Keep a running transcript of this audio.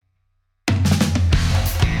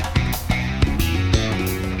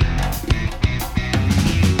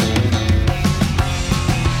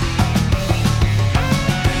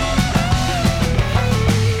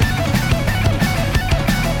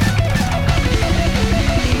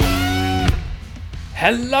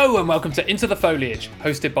Hello and welcome to Into the Foliage,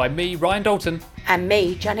 hosted by me, Ryan Dalton. And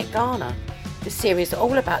me, Janet Garner. The series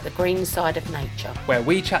all about the green side of nature. Where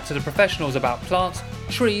we chat to the professionals about plants,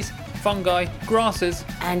 trees, fungi, grasses,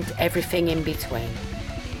 and everything in between.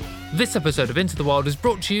 This episode of Into the Wild is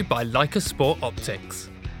brought to you by Leica Sport Optics.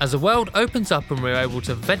 As the world opens up and we're able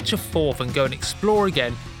to venture forth and go and explore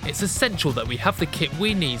again, it's essential that we have the kit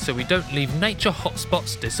we need so we don't leave nature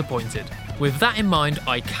hotspots disappointed. With that in mind,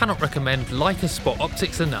 I cannot recommend Leica Sport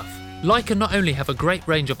Optics enough. Leica not only have a great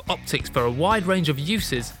range of optics for a wide range of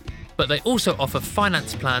uses, but they also offer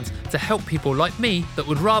finance plans to help people like me that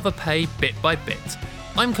would rather pay bit by bit.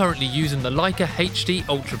 I'm currently using the Leica HD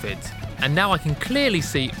Ultravids, and now I can clearly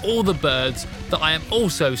see all the birds that I am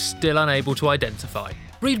also still unable to identify.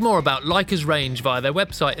 Read more about Leica's range via their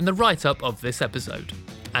website in the write-up of this episode.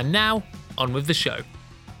 And now, on with the show.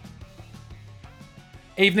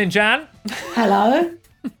 Evening, Jan. Hello.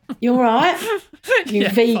 You all right? You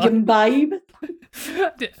vegan babe.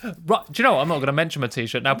 Right, do you know what? I'm not going to mention my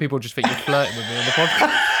t-shirt. Now people just think you're flirting with me on the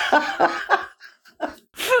podcast.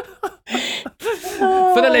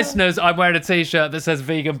 For the listeners, I'm wearing a t-shirt that says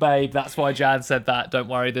vegan babe. That's why Jan said that. Don't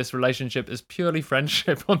worry, this relationship is purely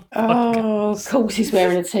friendship on the podcast. Oh, of course he's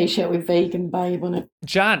wearing a t-shirt with vegan babe on it.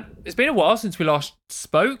 Jan, it's been a while since we last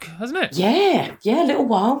spoke, hasn't it? Yeah, a little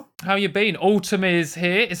while. How you been? Autumn is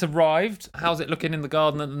here. It's arrived. How's it looking in the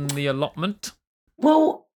garden and the allotment?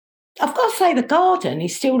 Well, I've got to say the garden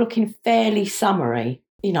is still looking fairly summery.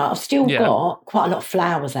 You know, I've still got quite a lot of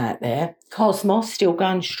flowers out there. Cosmos still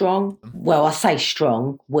going strong. Well, I say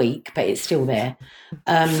strong, weak, but it's still there.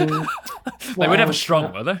 They were never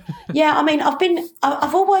strong, were they? Yeah, I mean,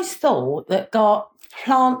 I've always thought that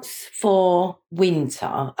plants for winter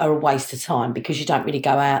are a waste of time because you don't really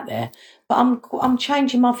go out there. But I'm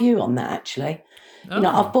changing my view on that, actually. Oh. You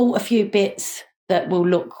know, I've bought a few bits that will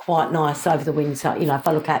look quite nice over the winter. You know, if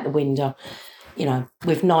I look out the window, you know,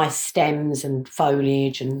 with nice stems and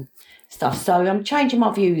foliage and stuff. So I'm changing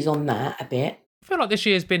my views on that a bit. I feel like this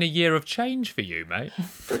year's been a year of change for you, mate.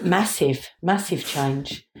 Massive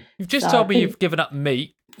change. You've just told me you've given up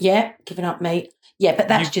meat. Yeah, given up meat. Yeah, but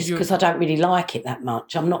that's just because I don't really like it that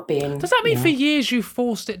much. I'm not being... Does that mean for years you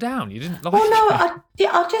forced it down? You didn't like it?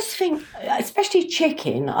 I just think, especially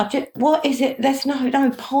chicken, what is it? There's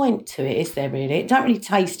no point to it, is there really? It don't really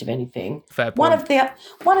taste of anything. Fair point.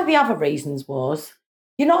 One of the other reasons was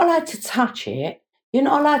you're not allowed to touch it. You're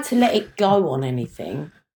not allowed to let it go on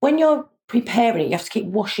anything. When you're preparing it, you have to keep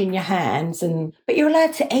washing your hands, but you're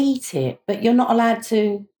allowed to eat it, but you're not allowed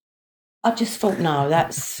to... I just thought, no,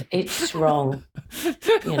 it's wrong.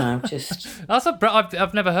 You know, just...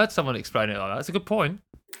 I've never heard someone explain it like that. That's a good point.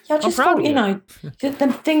 Yeah, I just thought, you know,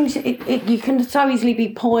 the things, you can so easily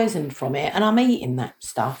be poisoned from it, and I'm eating that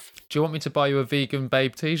stuff. Do you want me to buy you a vegan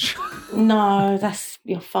babe t-shirt? No,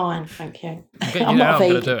 you're fine, thank you. I'm not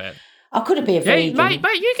going to do it. I could be a vegan.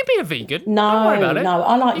 Mate, you can be a vegan. No, don't worry about it. No,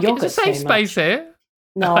 I like yogurt It's a safe space here.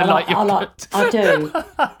 No, I do.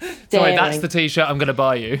 Sorry, that's the t-shirt I'm going to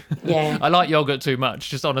buy you. Yeah. I like yogurt too much,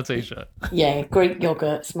 just on a t-shirt. Yeah, Greek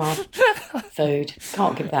yogurt's my food.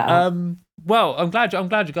 Can't give that up. Well, I'm glad your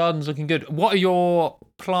garden's looking good. What are your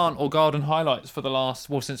plant or garden highlights for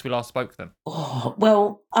since we last spoke then? Oh,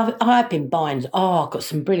 well, I've been buying. I've got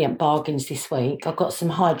some brilliant bargains this week. I've got some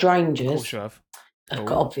hydrangeas. Of course you have. I've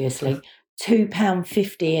got, obviously,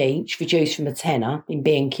 £2.50 each, reduced from a tenner in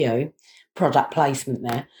B&Q. Product placement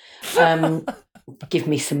there. Give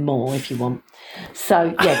me some more if you want.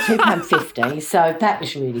 So, yeah, £2.50. So that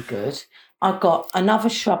was really good. I've got another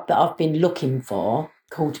shrub that I've been looking for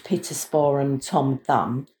called Pittosporum Tom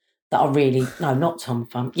Thumb that I really... No, not Tom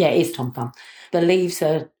Thumb. Yeah, it is Tom Thumb. The leaves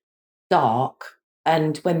are dark,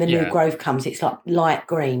 and when the new growth comes, it's like light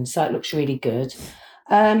green, so it looks really good.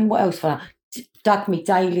 What else? Dug me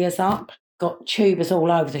dahlias up. Got tubers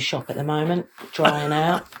all over the shop at the moment, drying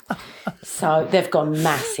out. So they've gone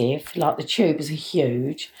massive. Like, the tubers are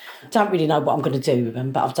huge. Don't really know what I'm going to do with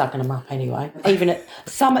them, but I've dug them up anyway. Even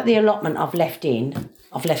some at the allotment I've left in.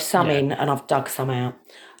 I've left some in and I've dug some out.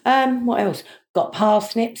 What else? Got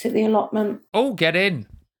parsnips at the allotment. Oh, get in.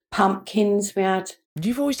 Pumpkins we had.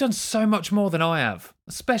 You've always done so much more than I have,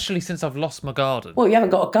 especially since I've lost my garden. Well, you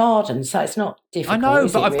haven't got a garden, so it's not difficult. I know,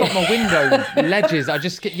 but I've got my window ledges.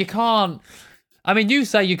 You can't... I mean, you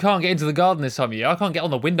say you can't get into the garden this time of year. I can't get on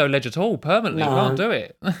the window ledge at all permanently. No. I can't do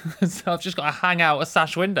it. So I've just got to hang out a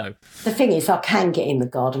sash window. The thing is, I can get in the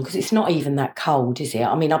garden because it's not even that cold, is it?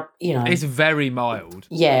 I mean, It's very mild.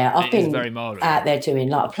 Yeah, I've been very mild out there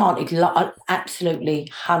doing, I planted absolutely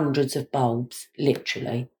hundreds of bulbs,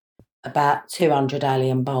 literally. About 200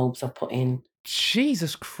 allium bulbs I put in.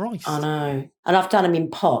 Jesus Christ. I know. And I've done them in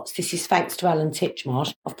pots. This is thanks to Alan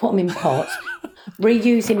Titchmarsh. I've put them in pots,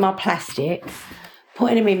 reusing my plastic,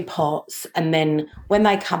 putting them in pots, and then when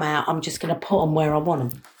they come out, I'm just going to put them where I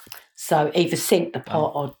want them. So either sink the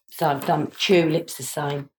pot or so I've done tulips the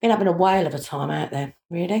same. Been having a whale of a time out there,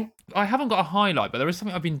 really. I haven't got a highlight, but there is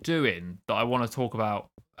something I've been doing that I want to talk about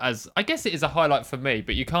as, I guess it is a highlight for me,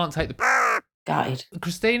 but you can't take the... Gutted.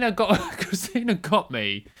 Christina got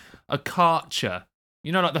me a Karcher.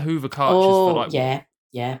 You know, like the Hoover Karchers for like... Yeah.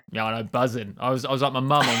 Yeah, I know, buzzing. I was like my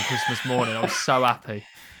mum on Christmas morning. I was so happy.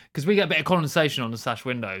 Because we get a bit of condensation on the sash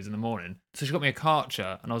windows in the morning. So she got me a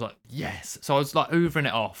Karcher, and I was like, yes. So I was like hoovering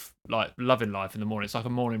it off, like loving life in the morning. It's like a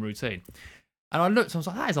morning routine. And I looked and I was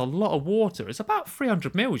like, that is a lot of water. It's about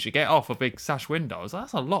 300 mils you get off a big sash window. I was like,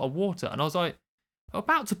 that's a lot of water. And I was like, I'm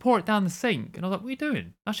about to pour it down the sink. And I was like, what are you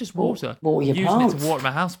doing? That's just water. Water your using plants. it to water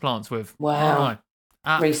my house plants with. Wow.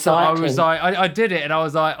 So I was like, I did it, and I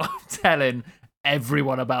was like, I'm telling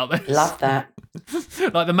everyone about this. Love that.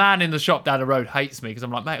 Like the man in the shop down the road hates me because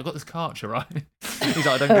I'm like, mate, I've got this Karcher, right? He's like,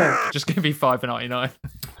 I don't care. Just give me $5.99.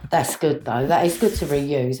 That's good though. That is good to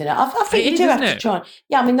reuse. And I think you do have to try.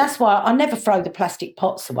 Yeah, I mean that's why I never throw the plastic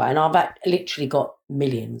pots away, and I've literally got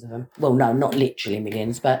millions of them. Well, no, not literally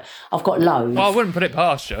millions, but I've got loads. Well, I wouldn't put it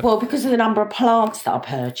past you. Well, because of the number of plants that I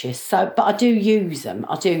purchased. So, but I do use them.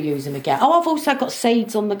 I do use them again. Oh, I've also got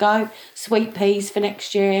seeds on the go. Sweet peas for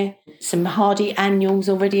next year. Some hardy annuals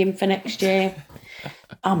already in for next year.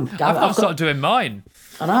 I've started doing mine.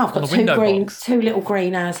 I know, I've got two little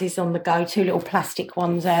greenhouses on the go, 2 little plastic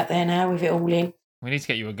ones out there now with it all in. We need to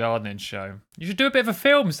get you a gardening show. You should do a bit of a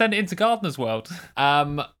film, send it into Gardener's World.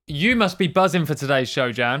 You must be buzzing for today's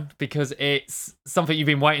show, Jan, because it's something you've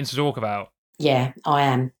been waiting to talk about. Yeah, I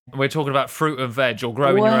am. We're talking about fruit and veg or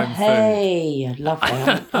growing your own food. Hey, lovely.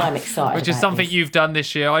 I'm excited. Which is something you've done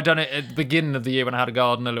this year. I done it at the beginning of the year when I had a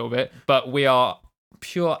garden a little bit, but we are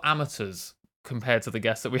pure amateurs compared to the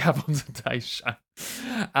guests that we have on today's show.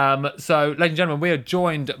 So, ladies and gentlemen, we are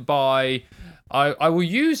joined by... I will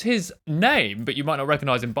use his name, but you might not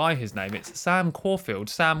recognise him by his name. It's Sam Caulfield.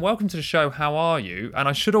 Sam, welcome to the show. How are you? And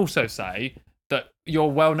I should also say that you're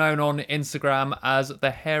well known on Instagram as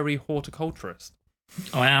the Hairy Horticulturist.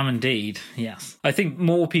 I am indeed, yes. I think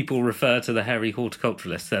more people refer to the Hairy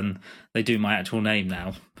Horticulturalist than they do my actual name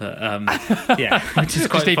now. But yeah, which is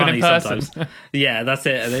quite funny sometimes. Yeah, that's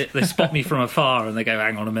it. They spot me from afar and they go,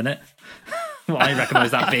 hang on a minute. Well, I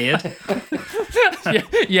recognise that beard.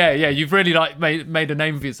 yeah. You've really made a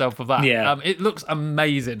name for yourself of that. Yeah. It looks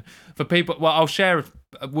amazing for people. Well, I'll share.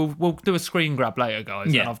 We'll do a screen grab later,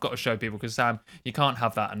 guys. Yeah. And I've got to show people because Sam, you can't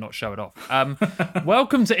have that and not show it off.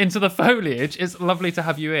 Welcome to Into the Foliage. It's lovely to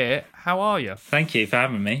have you here. How are you? Thank you for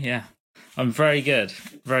having me. Yeah. I'm very good.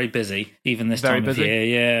 Very busy, even this time of year.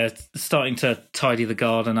 Yeah, starting to tidy the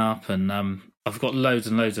garden up, and I've got loads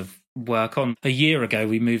and loads of work on. A year ago,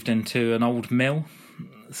 we moved into an old mill.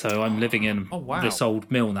 So I'm living in this old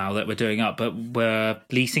mill now that we're doing up, but we're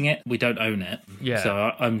leasing it. We don't own it. Yeah. So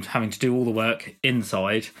I'm having to do all the work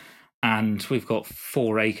inside, and we've got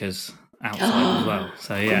 4 acres outside as well.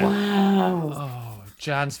 So yeah. Wow. Oh,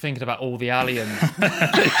 Jan's thinking about all the alliums.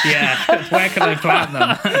 Yeah. Where can I plant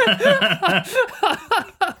them?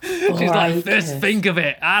 She's like, just think of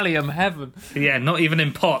it, allium heaven. Yeah, not even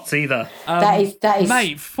in pots either. That is,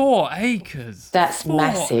 mate, 4 acres. That's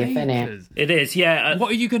massive, isn't it? It is, yeah. What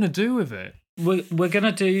are you going to do with it? We're going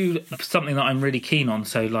to do something that I'm really keen on.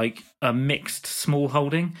 So like a mixed small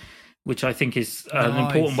holding, which I think is an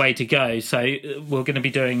important way to go. So we're going to be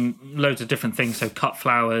doing loads of different things. So cut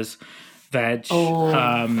flowers, veg.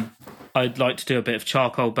 I'd like to do a bit of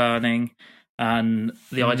charcoal burning. And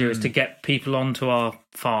the idea is to get people onto our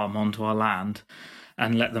farm, onto our land,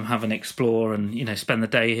 and let them have an explore and, you know, spend the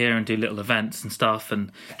day here and do little events and stuff,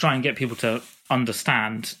 and try and get people to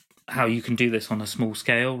understand how you can do this on a small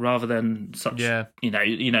scale rather than such, you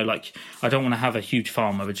know, like I don't want to have a huge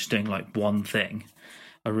farm where we're just doing like one thing.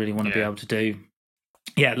 I really want to be able to do,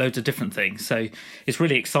 loads of different things. So it's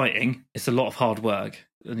really exciting. It's a lot of hard work.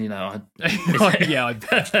 And you know, I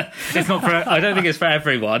bet. It's not for. I don't think it's for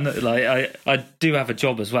everyone. Like I do have a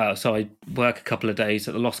job as well, so I work a couple of days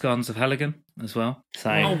at the Lost Gardens of Heligan as well.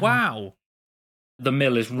 So, oh wow! The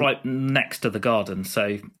mill is right next to the garden,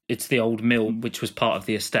 so it's the old mill which was part of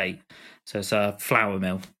the estate. So it's a flour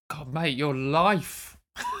mill. God, mate, your life.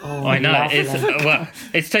 Oh, I know.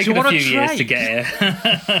 It's taken a few years to get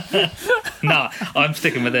here. No, I'm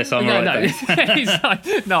sticking with this. I'm all right. He's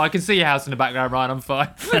like, no, I can see your house in the background, Ryan. I'm fine.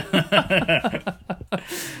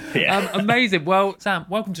 Amazing. Well, Sam,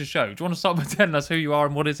 welcome to the show. Do you want to start by telling us who you are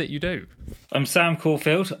and what is it you do? I'm Sam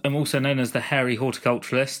Caulfield. I'm also known as the Hairy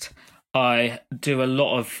Horticulturalist. I do a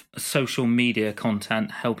lot of social media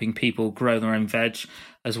content, helping people grow their own veg,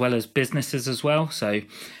 as well as businesses as well. So,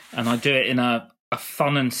 and I do it in a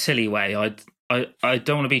fun and silly way. I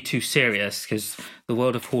don't want to be too serious, because the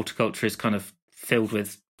world of horticulture is kind of filled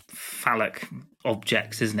with phallic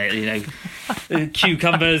objects, isn't it? You know,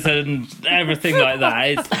 cucumbers and everything like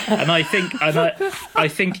that. And I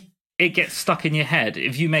think it gets stuck in your head.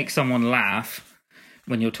 If you make someone laugh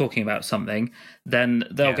when you're talking about something, then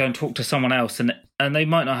they'll go and talk to someone else, and they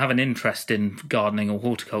might not have an interest in gardening or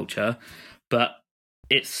horticulture, but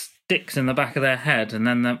it sticks in the back of their head. And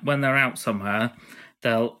then when they're out somewhere,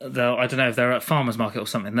 they'll I don't know, if they're at farmer's market or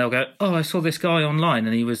something, they'll go, oh, I saw this guy online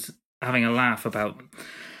and he was having a laugh about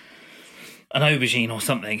an aubergine or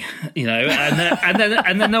something, you know,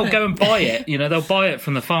 and then they'll go and buy it. You know, they'll buy it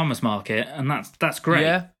from the farmer's market, and that's great.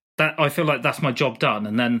 Yeah. That, I feel like that's my job done.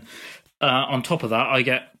 And then on top of that, I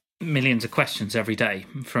get millions of questions every day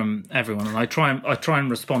from everyone, and I try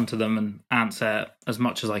and respond to them and answer as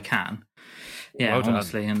much as I can. Yeah, well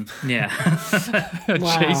honestly, and yeah.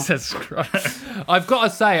 Wow. Jesus Christ. I've got to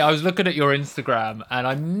say, I was looking at your Instagram, and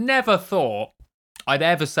I never thought I'd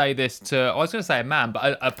ever say this to, I was going to say a man,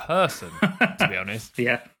 but a person, to be honest.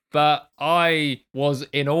 Yeah. But I was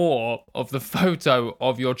in awe of the photo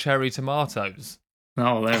of your cherry tomatoes.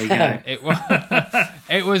 Oh, there we go.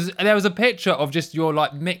 There was a picture of just your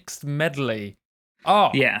like mixed medley.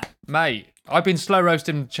 Oh, yeah, mate. I've been slow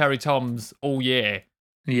roasting cherry toms all year.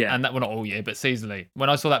 Yeah. And that, well, not all year, but seasonally. When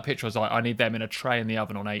I saw that picture, I was like, I need them in a tray in the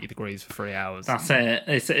oven on 80 degrees for 3 hours. That's it.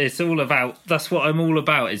 It's all about, that's what I'm all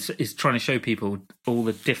about, is trying to show people all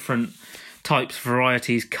the different types,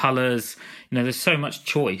 varieties, colours. You know, there's so much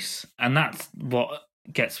choice. And that's what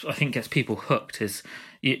gets people hooked, is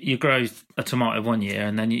you grow a tomato one year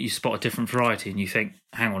and then you spot a different variety and you think,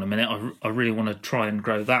 hang on a minute, I really want to try and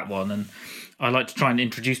grow that one. And I like to try and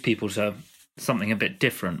introduce people to something a bit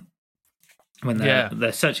different when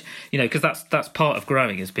they're searching, you know, because that's part of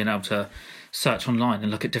growing, is being able to search online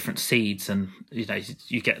and look at different seeds, and you know,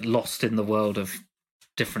 you get lost in the world of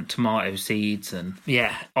different tomato seeds. And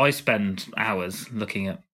yeah, I spend hours looking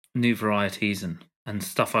at new varieties and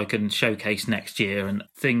stuff I can showcase next year, and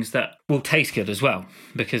things that will taste good as well,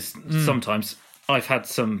 because sometimes I've had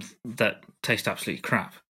some that taste absolutely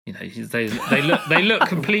crap. You know, they look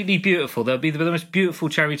completely beautiful. They'll be the most beautiful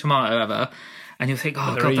cherry tomato ever, and you'll think,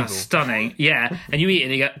 oh god, that's stunning. Yeah, and you eat it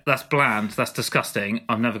and you go, that's bland, that's disgusting.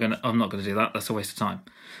 I'm not gonna do that. That's a waste of time.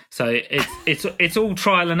 So it's all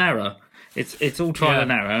trial and error. It's all trial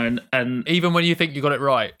and error, and even when you think you got it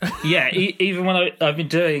right. Yeah, even when I've been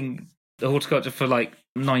doing the horticulture for like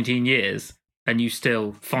 19 years, and you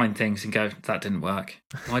still find things and go, that didn't work.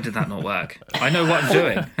 Why did that not work? I know what I'm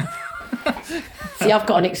doing. See, I've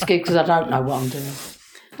got an excuse because I don't know what I'm doing.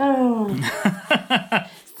 Oh.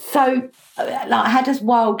 So, like, how does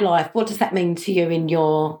wildlife, what does that mean to you in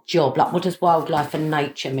your job? Like, what does wildlife and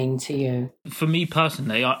nature mean to you? For me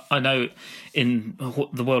personally, I know in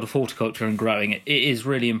the world of horticulture and growing, it is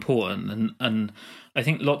really important. And I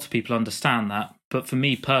think lots of people understand that. But for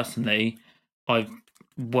me personally, I've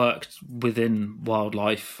worked within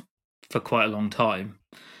wildlife for quite a long time.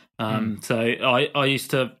 So I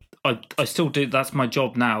used to, I still do, that's my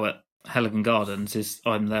job now at Heligan Gardens, is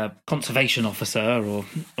I'm their conservation officer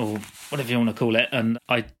or whatever you want to call it, and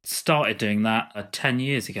I started doing that 10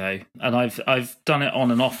 years ago, and I've done it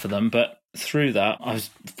on and off for them. But through that, I was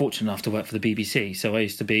fortunate enough to work for the BBC, so I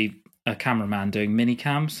used to be a cameraman doing mini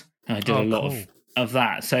cams, and I did a lot of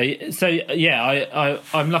that. So yeah,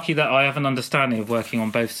 I'm lucky that I have an understanding of working on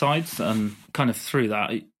both sides, and kind of through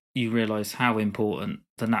that you realise how important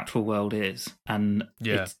the natural world is, and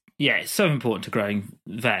it's so important to growing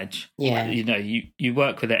veg. Yeah. You know, you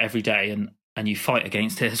work with it every day, and you fight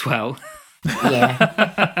against it as well.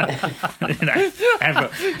 Yeah. You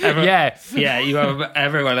know,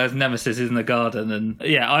 everyone has nemesis in the garden, and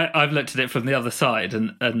I've looked at it from the other side,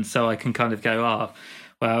 and so I can kind of go,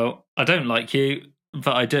 well, I don't like you,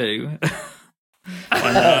 but I do.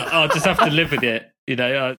 And, I'll just have to live with it, you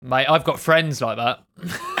know. Mate, I've got friends like that.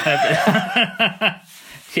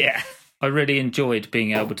 Yeah. I really enjoyed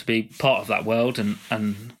being able to be part of that world and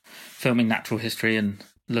filming natural history and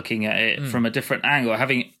looking at it from a different angle.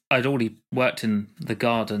 I'd already worked in the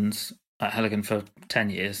gardens at Heligan for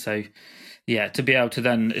 10 years. So, yeah, to be able to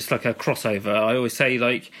then, it's like a crossover. I always say,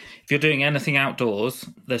 like, if you're doing anything outdoors,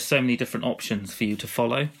 there's so many different options for you to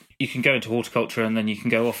follow. You can go into horticulture, and then you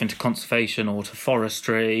can go off into conservation or to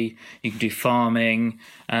forestry. You can do farming,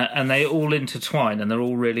 and they all intertwine, and they're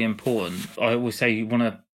all really important. I always say you want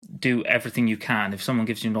to do everything you can. If someone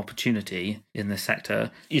gives you an opportunity in this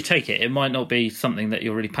sector, you take it. It might not be something that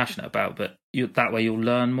you're really passionate about, but that way you'll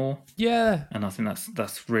learn more. Yeah. And I think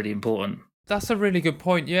that's really important. That's a really good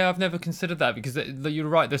point. Yeah, I've never considered that because you're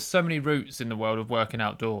right. There's so many routes in the world of working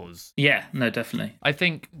outdoors. Yeah, no, definitely. I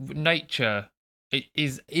think nature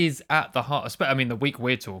is at the heart. I mean, the week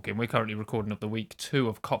we're talking, we're currently recording of the week 2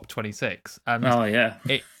 of COP26. And oh, yeah.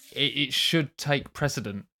 It should take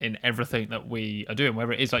precedent in everything that we are doing,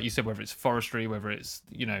 whether it is, like you said, whether it's forestry, whether it's,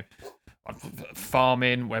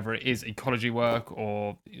 farming, whether it is ecology work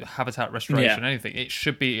or habitat restoration, anything. It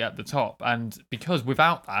should be at the top. And because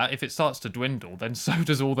without that, if it starts to dwindle, then so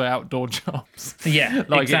does all the outdoor jobs. Yeah,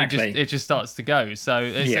 like exactly. It just starts to go. So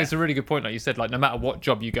it's a really good point, like you said, like no matter what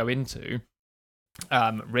job you go into,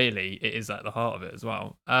 really, it is at the heart of it as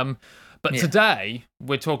well. But today,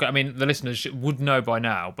 we're talking, I mean, the listeners would know by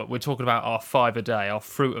now, but we're talking about our 5 a day, our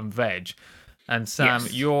fruit and veg. And Sam,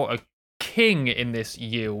 you're a king in this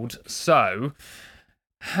yield. So,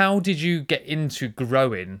 how did you get into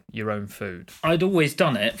growing your own food? I'd always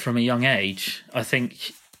done it from a young age. I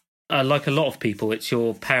think, like a lot of people, it's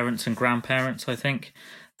your parents and grandparents, I think.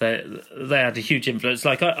 They had a huge influence.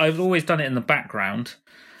 Like, I've always done it in the background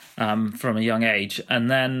from a young age.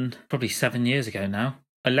 And then, probably 7 years ago now,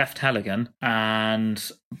 I left Halligan,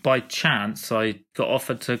 and by chance I got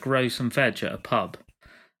offered to grow some veg at a pub,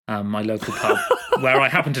 my local pub, where I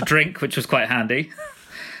happened to drink, which was quite handy.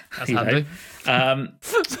 That's handy.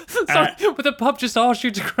 Sorry, but the pub just asked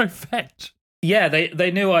you to grow veg? Yeah,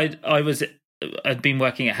 they knew I'd been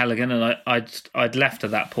working at Halligan, and I'd left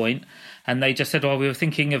at that point, and they just said, "Oh, we were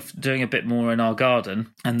thinking of doing a bit more in our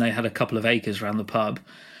garden," and they had a couple of acres around the pub,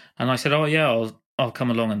 and I said, "Oh yeah, I'll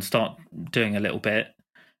come along and start doing a little bit."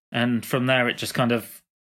 And from there, it just kind of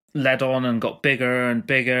led on and got bigger and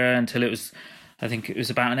bigger until I think it was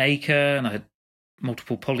about an acre, and I had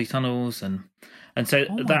multiple polytunnels. And so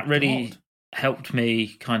that really helped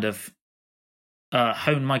me kind of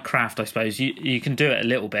hone my craft, I suppose. You can do it a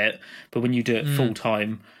little bit, but when you do it full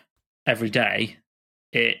time every day,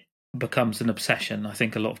 it becomes an obsession. I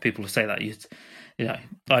think a lot of people say that.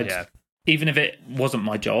 Even if it wasn't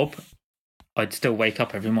my job, I'd still wake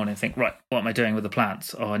up every morning and think, right, what am I doing with the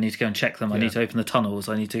plants? Oh, I need to go and check them. I need to open the tunnels.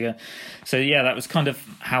 I need to go. So, yeah, that was kind of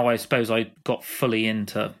how I suppose I got fully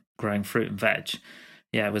into growing fruit and veg.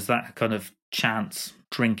 Yeah, it was that kind of chance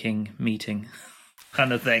drinking meeting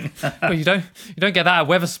kind of thing. Well, you don't get that at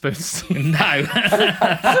Wetherspoons. No.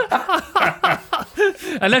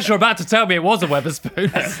 Unless you're about to tell me it was a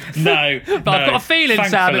Wetherspoons. No. But I've got a feeling,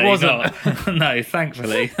 Sam, it wasn't. No,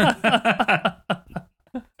 thankfully.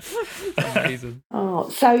 Amazing. Oh,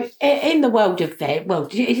 so in the world of veg,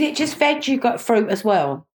 is it just veg? You got fruit as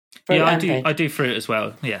well? I do fruit as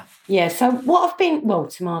well. Yeah. Yeah. So what have been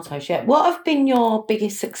tomatoes? Yeah. What have been your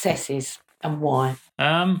biggest successes and why?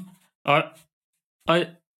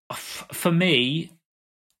 For me,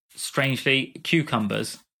 strangely,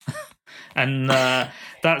 cucumbers, and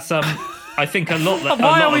that's I think a lot.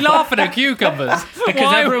 Why are we laughing at cucumbers?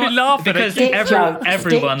 Because everyone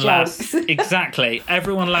laughs. Exactly,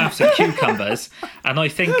 everyone laughs at cucumbers, and I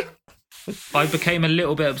think I became a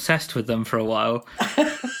little bit obsessed with them for a while.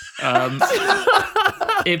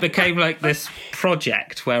 It became like this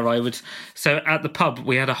project where so at the pub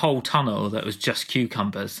we had a whole tunnel that was just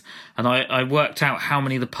cucumbers, and I worked out how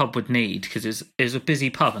many the pub would need because it was a busy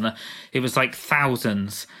pub, and it was like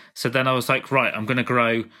thousands. So then I was like, right, I'm going to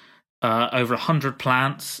grow over 100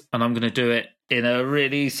 plants, and I'm going to do it in a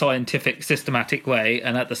really scientific, systematic way,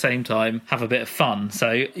 and at the same time have a bit of fun.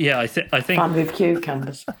 So yeah, I think fun with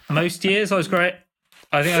cucumbers. Most years I was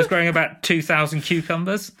growing about 2,000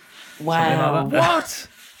 cucumbers. Wow! Like what?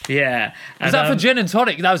 Yeah. Was that for gin and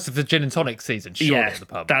tonic? That was for gin and tonic season, surely, at the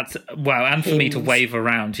pub. That's and for me to wave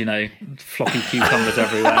around, floppy cucumbers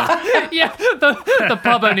everywhere. Yeah, the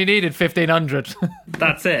pub only needed 1,500.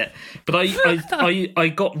 That's it. But I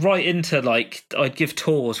got right into, like, I'd give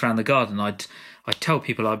tours around the garden. I'd tell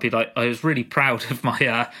people, I'd be like, I was really proud of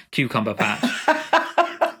my cucumber patch.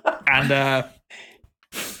 And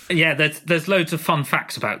there's loads of fun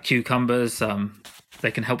facts about cucumbers. They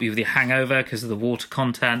can help you with your hangover because of the water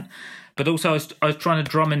content. But also I was trying to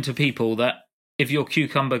drum into people that if your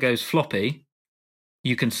cucumber goes floppy,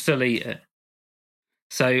 you can still eat it.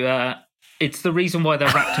 So it's the reason why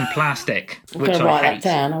they're wrapped in plastic, which I write hate.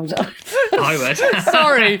 That down. I would.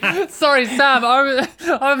 Sorry, Sam.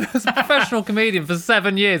 I was a professional comedian for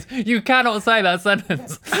 7 years. You cannot say that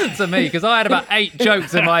sentence to me because I had about 8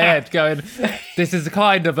 jokes in my head going, this is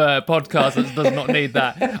kind of a podcast that does not need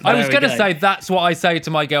that. I was going to say that's what I say to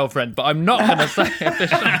my girlfriend, but I'm not going to say it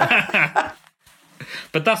officially.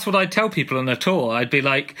 But that's what I'd tell people on a tour. I'd be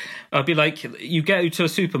like, you go to a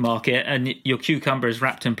supermarket and your cucumber is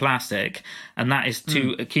wrapped in plastic, and that is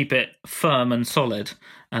to keep it firm and solid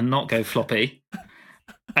and not go floppy.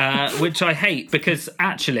 Which I hate, because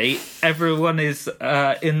actually everyone is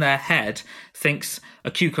in their head thinks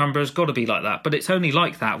a cucumber has got to be like that, but it's only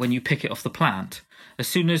like that when you pick it off the plant. As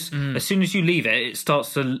soon as you leave it, it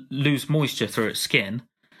starts to lose moisture through its skin.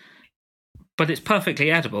 But it's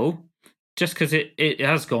perfectly edible. Just because it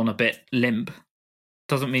has gone a bit limp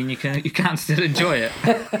doesn't mean you can't still enjoy it.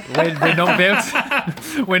 We're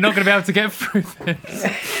not going to be able to get through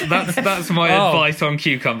this. That's my advice on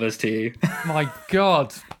cucumbers to you. My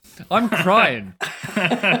God, I'm crying.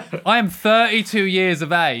 I am 32 years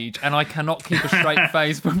of age, and I cannot keep a straight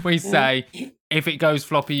face when we say, if it goes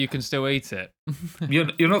floppy, you can still eat it.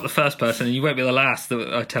 You're not the first person, and you won't be the last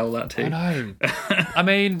that I tell that to. I know. I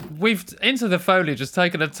mean, we've Into the Foliage has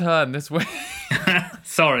taken a turn this week.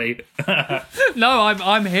 Sorry. No,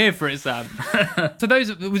 I'm here for it, Sam.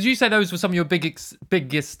 So would you say those were some of your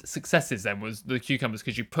biggest successes then, was the cucumbers,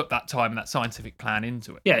 because you put that time and that scientific plan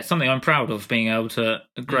into it? Yeah, it's something I'm proud of, being able to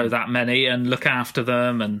grow that many and look after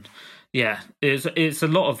them. And yeah, it's a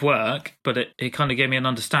lot of work, but it kind of gave me an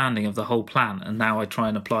understanding of the whole plant. And now I try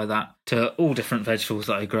and apply that to all different vegetables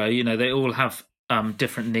that I grow. You know, they all have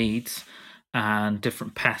different needs and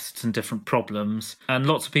different pests and different problems, and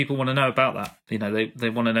lots of people want to know about that. You know, they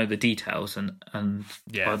want to know the details, and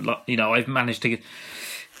yeah, I've managed to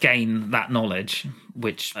gain that knowledge,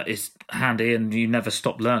 which is handy, and you never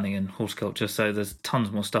stop learning in horticulture. So there's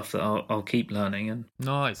tons more stuff that I'll keep learning. And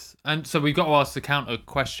nice. And so we've got to ask the counter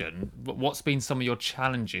question: what's been some of your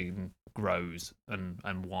challenging grows,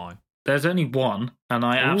 and why? There's only one, and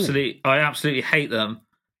I absolutely hate them.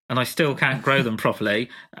 And I still can't grow them properly,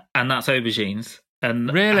 and that's aubergines.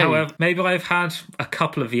 And really? However, maybe I've had a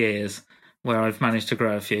couple of years where I've managed to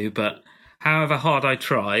grow a few, but however hard I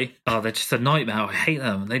try, they're just a nightmare. I hate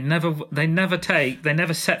them. They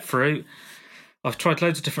never set fruit. I've tried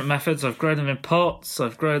loads of different methods. I've grown them in pots.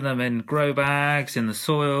 I've grown them in grow bags, in the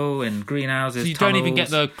soil, in greenhouses. So you tunnels. don't even get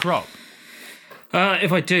the crop?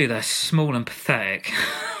 If I do, they're small and pathetic.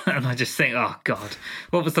 And I just think, oh God,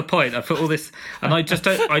 what was the point? I put all this, and I just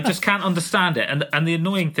can't understand it. And the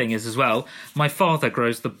annoying thing is as well, my father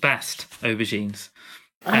grows the best aubergines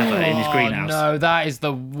ever in his greenhouse. No, that is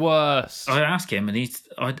the worst. I ask him, and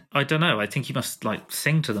I don't know. I think he must like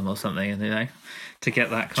sing to them or something, and to get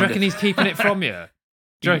that kind of. Do you reckon he's keeping it from you?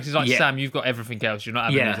 Do you reckon he's like, yeah. Sam, you've got everything else, you're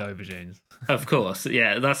not having these aubergines? Of course,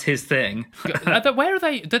 yeah, that's his thing. Where are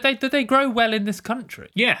they? Did they grow well in this country?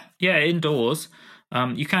 Yeah, indoors.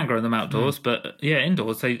 You can grow them outdoors, but yeah,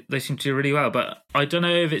 indoors they seem to do really well. But I don't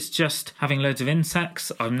know if it's just having loads of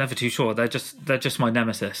insects. I'm never too sure. They're just my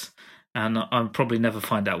nemesis, and I'll probably never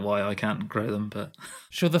find out why I can't grow them. But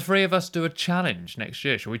shall the three of us do a challenge next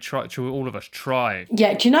year? Shall we try? Shall all of us try?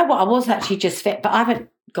 Yeah. Do you know what? I was actually just fit, but I haven't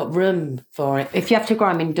got room for it. If you have to grow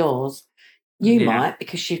them indoors, you might,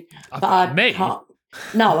 because you. But me.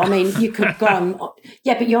 No, I mean, you could grow them.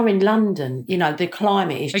 Yeah, but you're in London. You know, the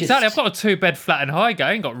climate is just... Exactly, I've got a 2-bed flat in Highgate.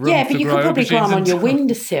 I ain't got room to grow. Yeah, but you could probably grow them on your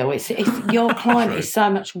windowsill. It's your climate True. is so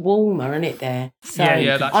much warmer, isn't it, there? So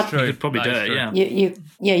yeah, that's true. You could probably do it,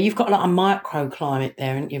 yeah. You've got like a microclimate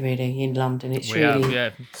there, haven't you, really, in London? It's really...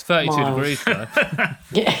 Yeah, it's 32 degrees though.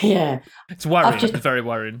 yeah. It's worrying, it's very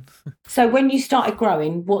worrying. So when you started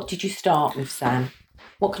growing, what did you start with, Sam?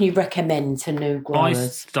 What can you recommend to new growers? I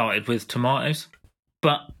started with tomatoes,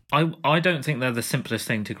 but I don't think they're the simplest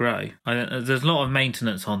thing to grow. There's a lot of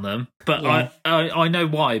maintenance on them, but I know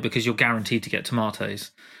why, because you're guaranteed to get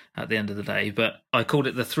tomatoes at the end of the day. But I called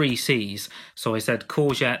it the 3 C's. So I said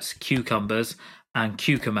courgettes, cucumbers, and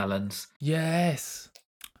cucamelons. Yes.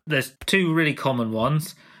 There's 2 really common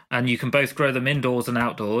ones, and you can both grow them indoors and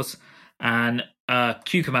outdoors. And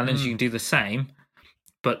cucamelons, you can do the same,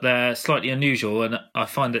 but they're slightly unusual, and I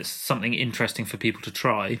find it's something interesting for people to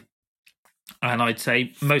try. And I'd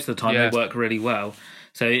say most of the time they work really well.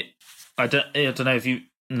 So I don't know if you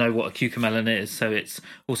know what a cucamelon is. So it's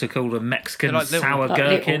also called a Mexican sour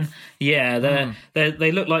gherkin. Yeah,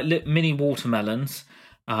 they look like mini watermelons.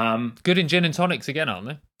 Good in gin and tonics again, aren't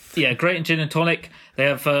they? Yeah, great in gin and tonic. They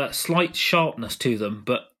have a slight sharpness to them,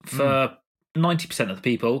 but for 90% of the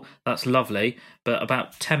people, that's lovely. But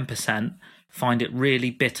about 10% find it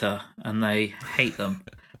really bitter and they hate them.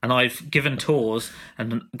 And I've given tours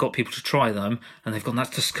and got people to try them, and they've gone, "That's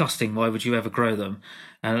disgusting. Why would you ever grow them?"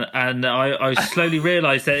 And I slowly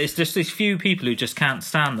realised that it's just these few people who just can't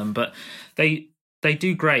stand them, but they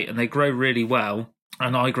do great and they grow really well.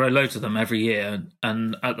 And I grow loads of them every year.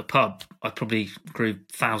 And at the pub, I probably grew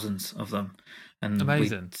thousands of them. And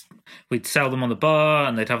amazing. we'd sell them on the bar,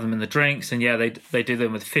 and they'd have them in the drinks, and they do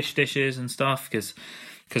them with fish dishes and stuff because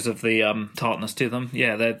of the tartness to them.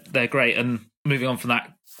 Yeah, they're great. And moving on from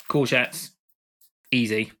that, courgettes,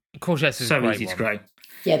 easy. Courgettes is so a great easy one. to grow.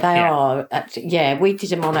 Yeah, they are. Yeah, we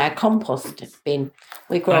did them on our compost bin.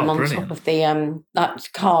 We grew them on brilliant. top of the that's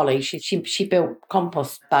Carly. She built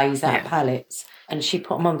compost bays out of pallets, and she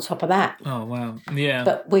put them on top of that. Oh wow, yeah.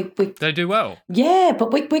 But we They do well. yeah,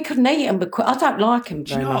 but we couldn't eat them because I don't like them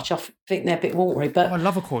very you not? much. I think they're a bit watery. But I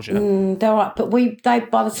love a courgette. they're all right. But they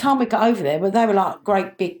by the time we got over there, they were like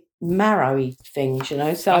great big marrowy things, So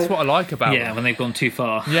That's what I like about them. when they've gone too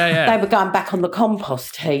far. Yeah. they were going back on the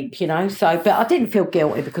compost heap, So, but I didn't feel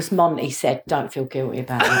guilty because Monty said, "Don't feel guilty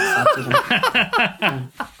about it." So I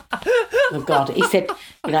didn't. Oh God, he said,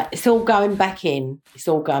 it's all going back in. It's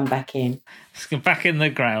all going back in. Let's go back in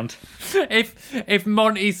the ground. If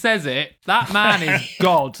Monty says it, that man is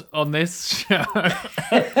God on this show.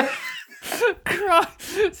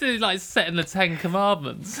 Christ. This is like setting the 10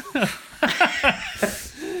 Commandments.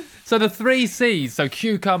 So the 3 C's, so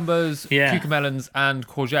cucumbers, cucamelons, and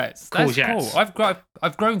courgettes. That's cool.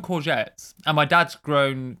 I've grown courgettes, and my dad's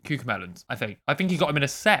grown cucamelons, I think. I think he got them in a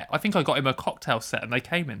set. I think I got him a cocktail set, and they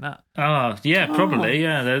came in that. Oh, yeah, probably,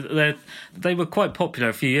 yeah. They were quite popular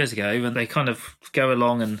a few years ago, and they kind of go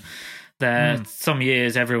along, and some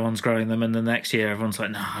years everyone's growing them, and the next year everyone's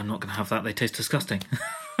like, no, I'm not going to have that. They taste disgusting.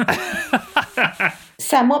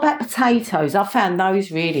 Sam, what about potatoes? I found those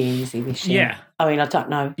really easy this year. Yeah. I mean, I don't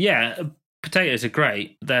know. Yeah, potatoes are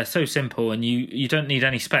great. They're so simple, and you don't need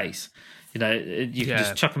any space. You can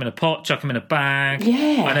just chuck them in a pot, chuck them in a bag.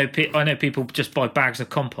 Yeah. I know people just buy bags of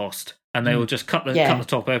compost, and they will just cut the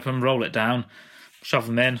top open, roll it down, shove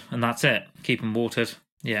them in, and that's it. Keep them watered.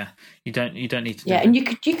 Yeah, you don't need to. Yeah, and you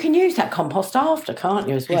can use that compost after, can't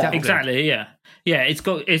you, as well? Exactly. Yeah.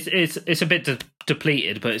 It's a bit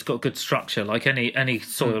depleted, but it's got good structure. Like any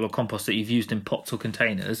soil or compost that you've used in pots or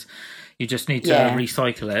containers, you just need to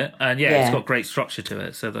recycle it, and it's got great structure to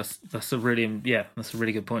it. So that's a really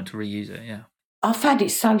good point to reuse it. Yeah. I found it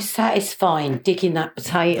so satisfying digging that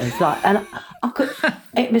potatoes, and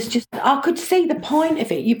I could see the point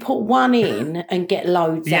of it. You put one in and get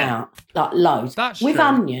loads out, like loads. That's with true.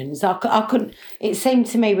 onions, I couldn't. It seemed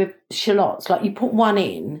to me with shallots, like you put one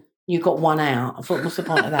in, you got one out. I thought, what's the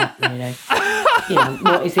point of that? Really,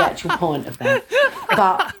 what is the actual point of that?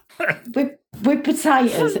 But with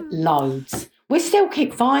potatoes, loads. We still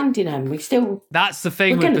keep finding them. That's the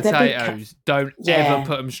thing with potatoes. Don't ever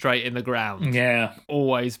put them straight in the ground. Yeah.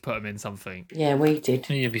 Always put them in something. Yeah, we did.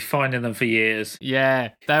 You'll be finding them for years.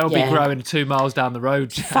 Yeah. They'll be growing 2 miles down the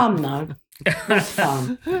road. Fun, though. It's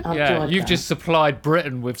fun. You've just supplied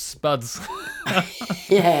Britain with spuds.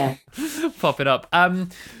 Yeah. Popping up.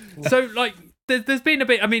 So, there's been a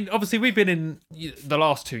bit, I mean, obviously we've been in the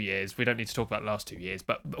last 2 years. We don't need to talk about the last 2 years,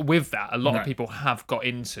 but with that, a lot of people have got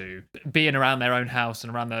into being around their own house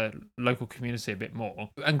and around their local community a bit more.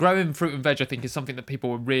 And growing fruit and veg, I think, is something that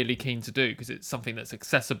people are really keen to do because it's something that's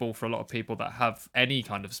accessible for a lot of people that have any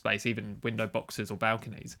kind of space, even window boxes or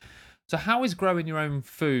balconies. So how is growing your own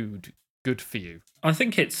food good for you? I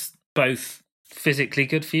think it's both physically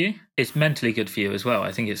good for you. It's mentally good for you as well.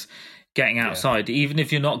 I think it's getting outside. Even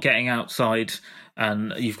if you're not getting outside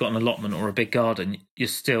and you've got an allotment or a big garden, you're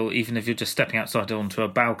still, even if you're just stepping outside onto a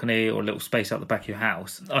balcony or a little space out the back of your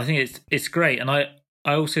house, I think it's great. And I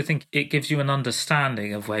also think it gives you an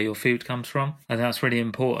understanding of where your food comes from. I think that's really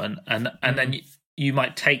important. And then you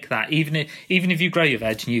might take that, even if you grow your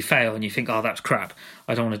veg and you fail and you think, oh, that's crap,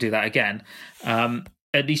 I don't want to do that again.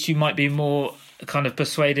 At least you might be more kind of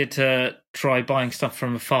persuaded to try buying stuff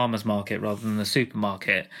from a farmer's market rather than the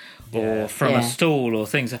supermarket or from a stall or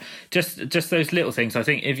things. Just those little things. I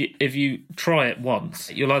think if you try it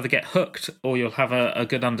once, you'll either get hooked or you'll have a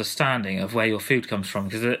good understanding of where your food comes from,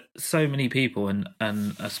 because so many people and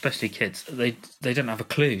especially kids, they don't have a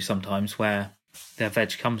clue sometimes where their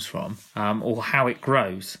veg comes from or how it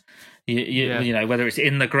grows. You know, whether it's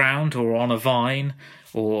in the ground or on a vine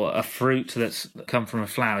or a fruit that's come from a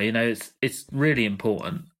flower, it's really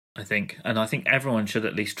important, I think. And I think everyone should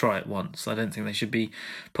at least try it once. I don't think they should be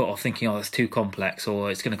put off thinking, oh, that's too complex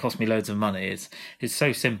or it's going to cost me loads of money. It's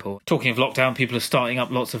so simple. Talking of lockdown, people are starting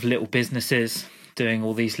up lots of little businesses, doing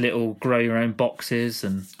all these little grow your own boxes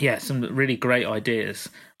and some really great ideas.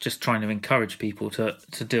 Just trying to encourage people to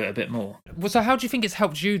do it a bit more. Well, so how do you think it's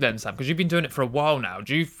helped you then, Sam? Because you've been doing it for a while now.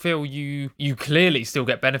 Do you feel you clearly still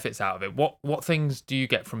get benefits out of it? What things do you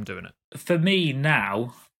get from doing it? For me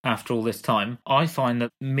now, after all this time, I find that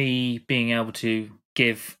me being able to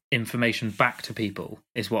give information back to people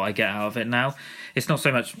is what I get out of it now. It's not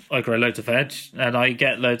so much I grow loads of veg and I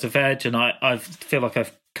get loads of veg and I feel like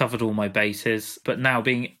I've covered all my bases. But now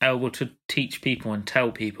being able to teach people and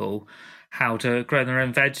tell people how to grow their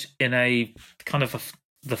own veg in a kind of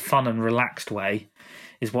the fun and relaxed way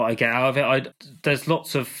is what I get out of it. There's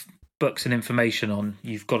lots of books and information on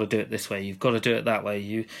you've got to do it this way, you've got to do it that way,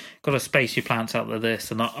 you've got to space your plants out like this,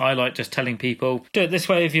 and I like just telling people do it this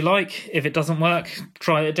way if you like. If it doesn't work,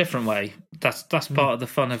 try it a different way. That's part of the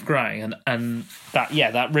fun of growing, and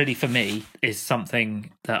that really for me is something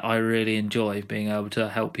that I really enjoy, being able to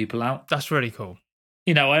help people out. That's really cool.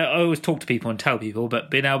 I always talk to people and tell people, but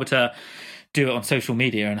being able to do it on social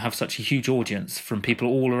media and have such a huge audience from people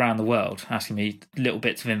all around the world asking me little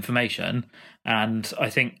bits of information, and I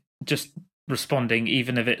think just responding,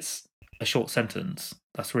 even if it's a short sentence,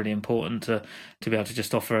 that's really important to be able to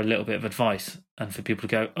just offer a little bit of advice, and for people to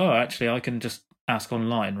go, oh, actually I can just ask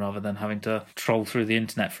online rather than having to troll through the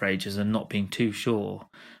internet for ages and not being too sure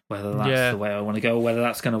whether that's the way I want to go or whether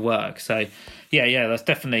that's going to work. So that's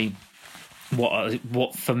definitely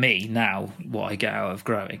what for me now, what I get out of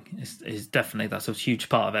growing is definitely, that's a huge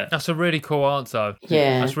part of it. That's a really cool answer.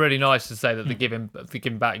 Yeah, that's really nice to say that the giving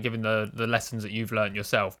back, giving the lessons that you've learned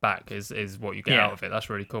yourself back is what you get out of it. That's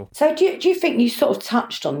really cool. So do you think, you sort of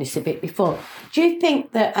touched on this a bit before, do you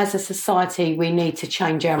think that as a society we need to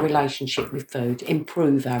change our relationship with food,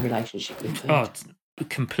 improve our relationship with food? Oh,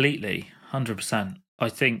 completely, 100%. I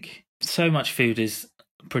think so much food is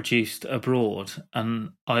produced abroad,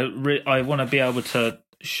 and I want to be able to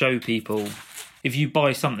show people, if you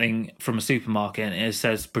buy something from a supermarket and it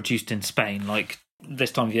says produced in Spain, like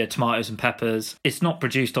this time of year, tomatoes and peppers, it's not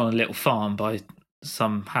produced on a little farm by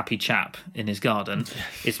some happy chap in his garden.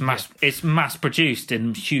 It's mass produced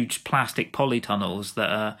in huge plastic polytunnels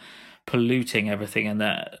that are polluting everything, and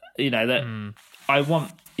I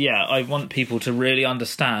want people to really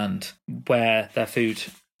understand where their food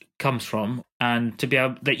comes from, and to be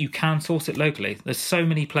able that you can source it locally. There's so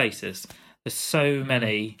many places. There's so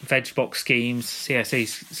many veg box schemes, CSA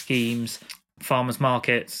schemes, farmers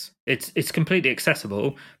markets. It's completely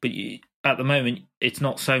accessible, but at the moment it's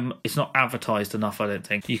not advertised enough. I don't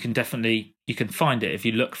think you can find it if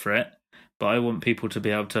you look for it. But I want people to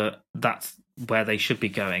be able to. That's where they should be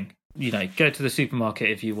going. Go to the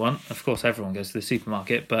supermarket if you want. Of course, everyone goes to the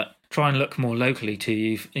supermarket, but try and look more locally to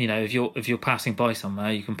you. If you're passing by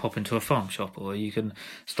somewhere, you can pop into a farm shop, or you can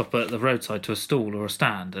stop at the roadside to a stall or a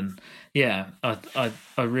stand. And I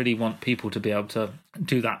really want people to be able to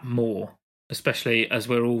do that more, especially as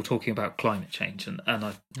we're all talking about climate change.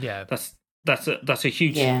 That's a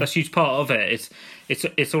huge part of it.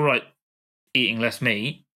 It's all right eating less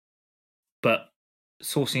meat, but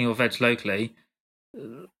sourcing your veg locally,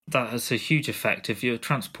 that has a huge effect if you're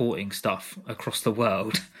transporting stuff across the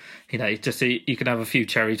world. Just so you can have a few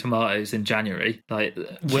cherry tomatoes in January. Like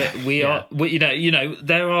we are,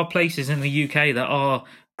 there are places in the UK that are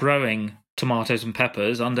growing tomatoes and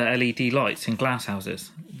peppers under LED lights in glass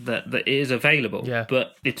houses. That it is available,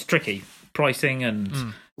 but it's tricky pricing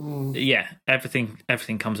and.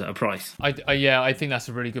 Everything comes at a price. I think that's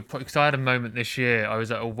a really good point, because I had a moment this year. I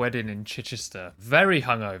was at a wedding in Chichester, very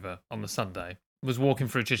hungover on the Sunday. Was walking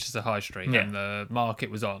through Chichester High Street and the market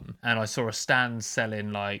was on, and I saw a stand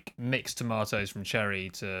selling like mixed tomatoes from cherry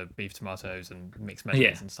to beef tomatoes and mixed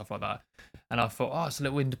melons and stuff like that. And I thought, it's a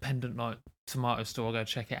little independent like tomato store. I'll go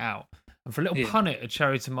check it out. And for a little punnet of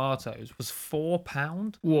cherry tomatoes was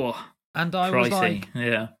 £4. Whoa! And I was like,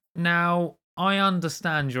 now. I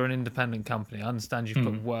understand you're an independent company. I understand you've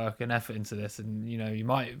put work and effort into this, and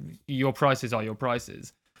your prices are your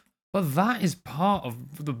prices. But that is part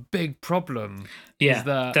of the big problem. Yeah, is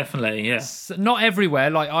that definitely. Yeah, not everywhere.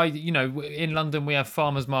 Like in London we have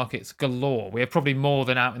farmers markets galore. We have probably more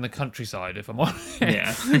than out in the countryside, if I'm honest.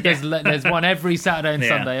 Yeah, there's one every Saturday and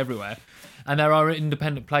Sunday everywhere, and there are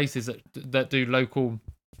independent places that do local,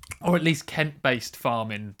 or at least Kent-based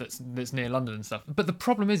farming that's near London and stuff. But the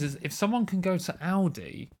problem is if someone can go to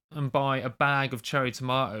Aldi and buy a bag of cherry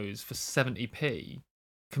tomatoes for 70p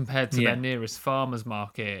compared to their nearest farmer's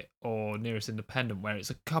market or nearest independent where it's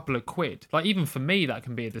a couple of quid, like even for me that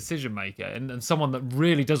can be a decision maker, and someone that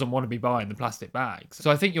really doesn't want to be buying the plastic bags. So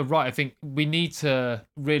I think you're right. I think we need to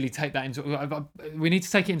really take that into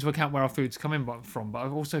account where our food's coming from. But I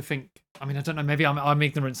also think, I don't know, maybe I'm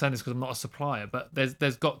ignorant saying this because I'm not a supplier, but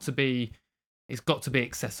it's got to be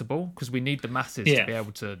accessible, because we need the masses to be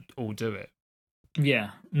able to all do it.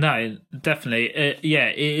 Yeah, no, definitely. It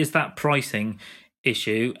is that pricing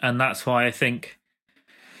issue, and that's why I think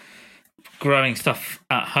growing stuff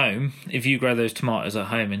at home, if you grow those tomatoes at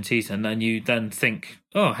home in season, and you then think,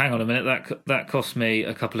 oh, hang on a minute, that cost me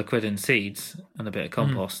a couple of quid in seeds and a bit of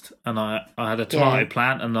compost, and I had a tomato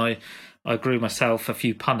plant, and I grew myself a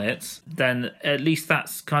few punnets, then at least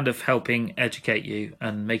that's kind of helping educate you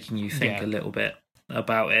and making you think a little bit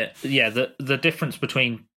about it. Yeah, the difference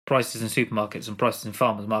between prices in supermarkets and prices in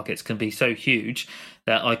farmers markets can be so huge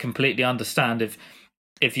that I completely understand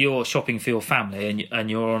if you're shopping for your family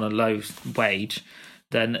and you're on a low wage,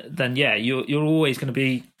 then yeah, you're always going to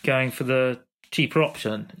be going for the cheaper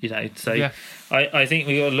option, So I think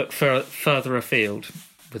we got to look further afield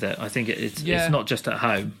with it. I think it's not just at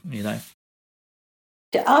home,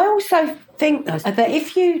 I also think though that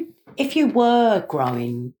if you were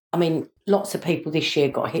growing, I mean, lots of people this year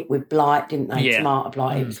got hit with blight, didn't they? Yeah. Tomato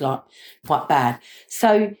blight. It was like quite bad.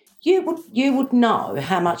 So you would know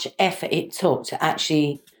how much effort it took to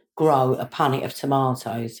actually grow a punnet of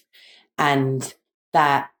tomatoes, and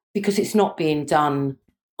that because it's not being done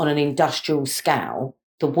on an industrial scale,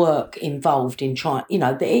 the work involved in trying,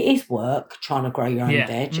 it is work trying to grow your own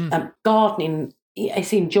veg. Gardening,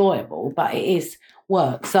 it's enjoyable, but it is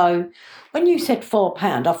work. So when you said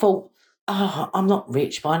 £4, I thought, I'm not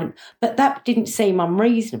rich, but that didn't seem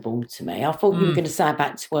unreasonable to me. I thought you were going to say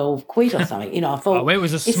about 12 quid or something. I thought it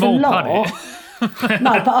was a small punnet.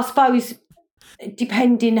 No, but I suppose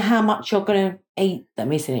depending how much you're going to eat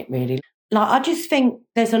them, isn't it really? Like, I just think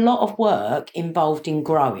there's a lot of work involved in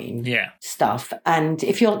growing stuff, and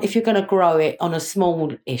if you're going to grow it on a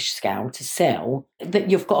small-ish scale to sell, that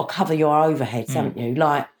you've got to cover your overheads, haven't you?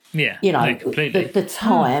 Like, completely. The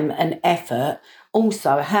time and effort.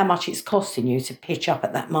 Also, how much it's costing you to pitch up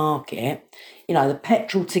at that market, the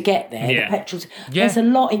petrol to get there, there's a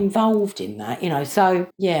lot involved in that, so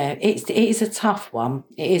it is a tough one.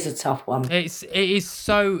 It is a tough one. It's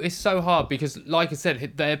so hard because, like I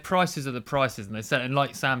said, their prices are the prices, and and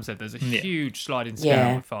like Sam said, there's a huge sliding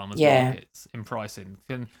scale with farmers markets in pricing.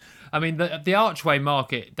 And I mean, the Archway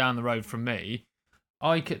market down the road from me,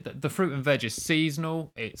 the fruit and veg is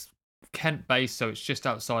seasonal. It's Kent based, so it's just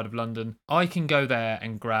outside of London. I can go there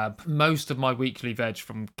and grab most of my weekly veg,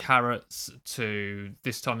 from carrots to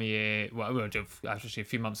this time of year. Well, actually a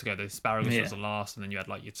few months ago, the asparagus was the last, and then you had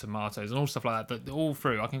like your tomatoes and all stuff like that. But all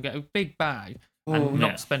through, I can get a big bag and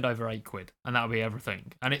not spend over £8, and that'll be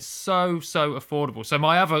everything. And it's so affordable. So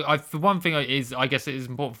the one thing is, I guess it is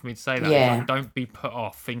important for me to say that is, like, don't be put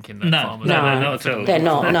off thinking that farmers not at all. They're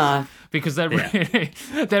not, no, because they're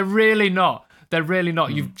really not. They're really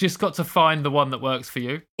not. You've just got to find the one that works for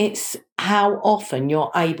you. It's how often you're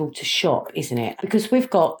able to shop, isn't it? Because we've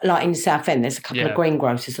got, like in Southend, there's a couple of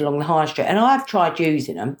greengrocers along the high street, and I've tried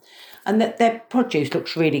using them, and that their produce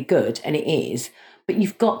looks really good, and it is, but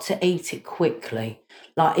you've got to eat it quickly.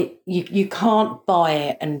 Like, you can't buy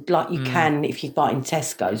it, and like you can if you buy it in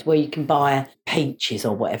Tesco's, where you can buy peaches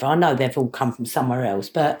or whatever. I know they've all come from somewhere else,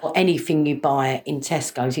 but anything you buy in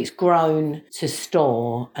Tesco's, it's grown to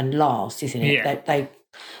store and last, isn't it? But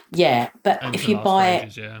and if you buy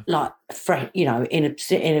it like fresh,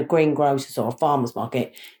 in a greengrocer's or a farmer's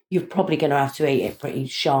market, you're probably going to have to eat it pretty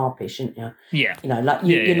sharpish, aren't you? Yeah. You're not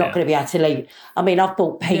going to be able to leave it. I mean, I've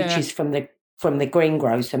bought peaches from the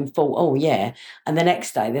greengrocer and thought, and the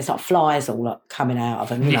next day there's like flies all coming out of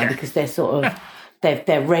them, because they're sort of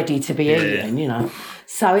they're ready to be eaten,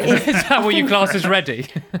 So is that what you class as ready?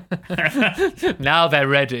 Now they're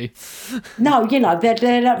ready. No,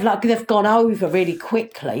 they're like they've gone over really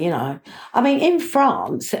quickly. I mean, in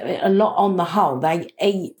France, a lot on the whole,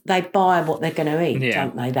 they buy what they're going to eat,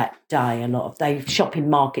 don't they? That day, they shop in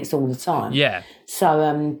markets all the time. Yeah.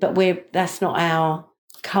 So, but that's not our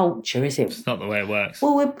culture, is it? It's not the way it works.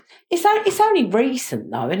 Well, it's only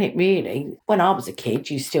recent though, isn't it, really? When I was a kid,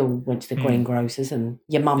 you still went to the greengrocers, and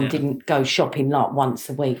your mum didn't go shopping like once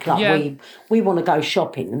a week. Like we want to go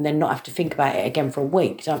shopping and then not have to think about it again for a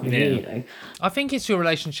week, don't we, really? I think it's your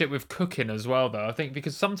relationship with cooking as well, though. I think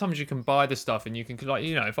because sometimes you can buy the stuff and you can, like,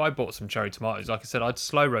 if I bought some cherry tomatoes, like I said, I'd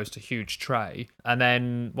slow roast a huge tray, and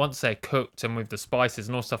then once they're cooked and with the spices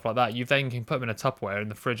and all stuff like that, you then can put them in a Tupperware in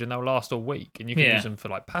the fridge and they'll last all week, and you can use them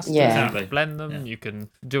for like pasta, you can blend them, you can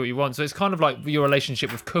do what you want. So it's kind of like your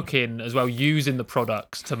relationship with cooking as well, using the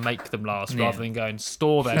products to make them last rather than go and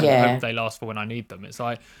store them and hope they last for when I need them. It's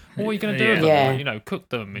like, what are you going to do with them? Like, cook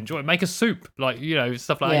them, enjoy it, make a soup, like,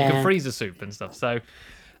 stuff like that. You can freeze a soup and stuff. So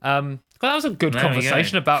that was a good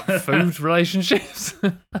conversation about food relationships.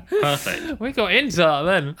 Perfect. We got into that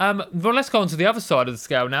then. Well, let's go on to the other side of the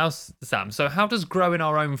scale now, Sam. So how does growing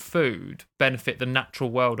our own food benefit the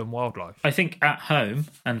natural world and wildlife? I think at home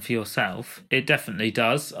and for yourself, it definitely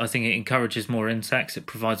does. I think it encourages more insects. It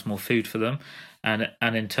provides more food for them. and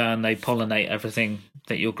in turn they pollinate everything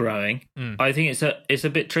that you're growing. I think it's a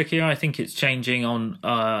bit trickier. I think it's changing on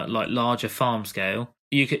like larger farm scale.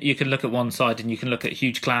 You can look at one side and you can look at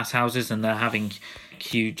huge glass houses and they're having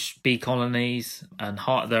huge bee colonies and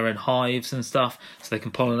they're in hives and stuff, so they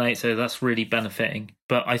can pollinate, so that's really benefiting.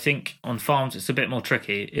 But I think on farms it's a bit more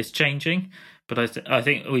tricky. It's changing, but I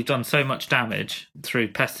think we've done so much damage through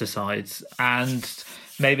pesticides, and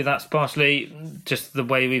maybe that's partially just the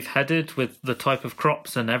way we've headed with the type of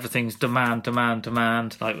crops, and everything's demand.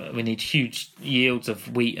 Like, we need huge yields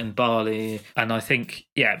of wheat and barley. And I think,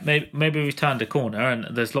 maybe we've turned a corner, and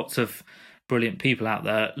there's lots of brilliant people out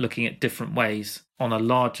there looking at different ways on a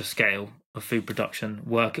larger scale of food production,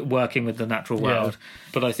 working with the natural world.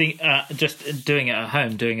 But I think just doing it at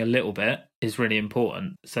home, doing a little bit, is really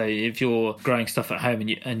important. So if you're growing stuff at home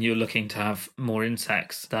and you're looking to have more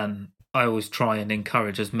insects, then I always try and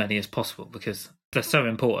encourage as many as possible, because they're so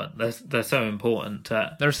important. They're so important.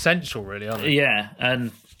 They're essential, really, aren't they? Yeah,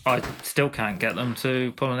 and I still can't get them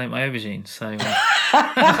to pollinate my aubergines, so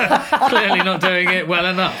clearly not doing it well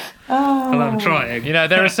enough. Well, I'm trying.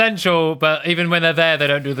 They're essential, but even when they're there, they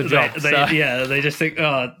don't do the job. They just think,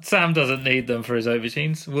 Sam doesn't need them for his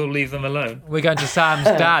aubergines. We'll leave them alone. We're going to Sam's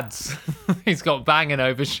dad's. He's got banging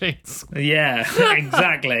aubergines. Yeah,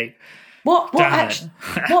 exactly. What pollinates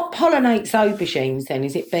aubergines then?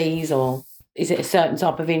 Is it bees or is it a certain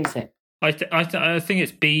type of insect? I think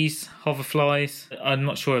it's bees, hoverflies. I'm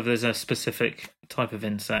not sure if there's a specific type of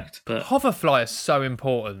insect, but hoverfly is so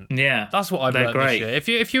important. Yeah, that's what I've learned this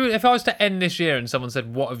year. If I was to end this year and someone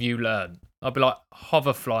said, "What have you learned?" I'd be like,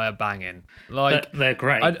 "Hoverfly are banging." Like, they're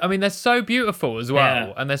great. I mean, they're so beautiful as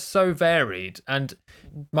well, and they're so varied. And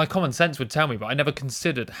my common sense would tell me, but I never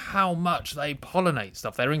considered how much they pollinate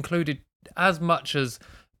stuff. They're included as much as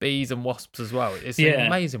bees and wasps as well. It's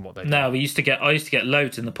amazing what they do. No, I used to get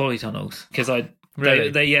loads in the polytunnels because they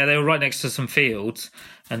were right next to some fields,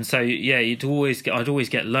 and so I'd always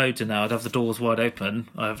get loads in there. I'd have the doors wide open.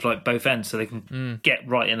 I have like both ends so they can get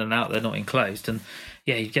right in and out. They're not enclosed, and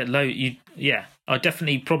you get loads. I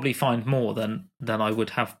definitely probably find more than I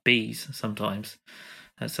would have bees sometimes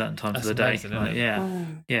at certain times of the day.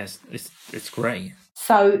 Yes, it's great.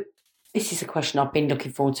 So this is a question I've been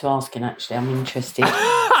looking forward to asking, actually. I'm interested.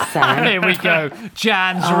 Sam. Here we go.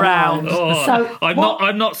 Jan's round. Oh, so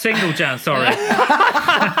I'm not single, Jan, sorry. Is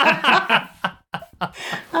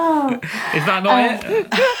that not it?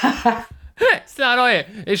 It's not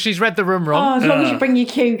it. She's read the room wrong. As long as you bring your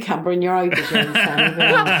cucumber and your aubergine,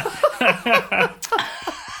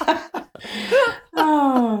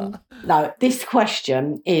 Sam. No, this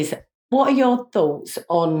question is, what are your thoughts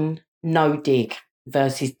on no dig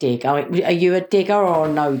versus dig? Are you a digger or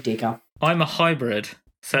a no digger? I'm a hybrid.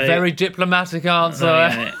 So very diplomatic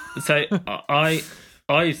answer. So I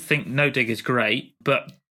think no dig is great,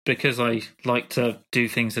 but because I like to do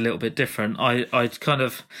things a little bit different, I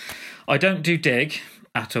don't do dig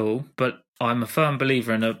at all, but I'm a firm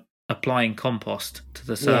believer in applying compost to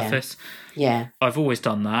the surface. Yeah. I've always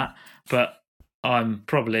done that, but I'm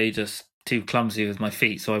probably just too clumsy with my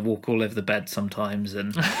feet, so I walk all over the bed sometimes,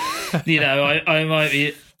 and I might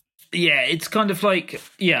be. Yeah, it's kind of like,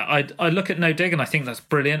 I look at no dig and I think that's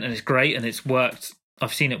brilliant and it's great and it's worked.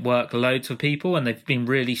 I've seen it work loads for people, and they've been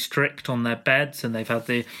really strict on their beds, and they've had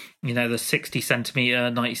the 60 centimetre,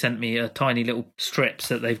 90 centimetre tiny little strips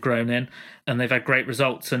that they've grown in, and they've had great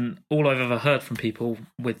results. And all I've ever heard from people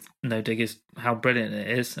with no dig is how brilliant it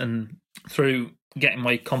is. And through getting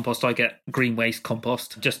my compost, I get green waste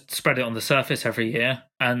compost, just spread it on the surface every year,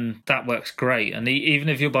 and that works great. And even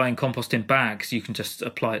if you're buying compost in bags, you can just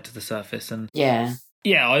apply it to the surface. And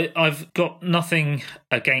I've got nothing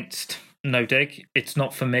against no dig. It's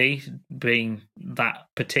not for me being that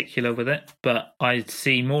particular with it, but I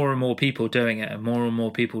see more and more people doing it and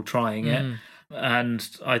more people trying it. And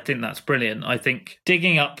I think that's brilliant. I think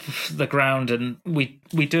digging up the ground, and we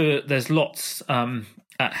do it, there's lots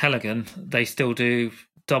at Heligan, they still do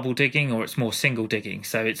double digging, or it's more single digging.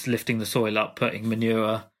 So it's lifting the soil up, putting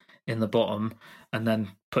manure in the bottom, and then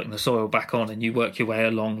putting the soil back on, and you work your way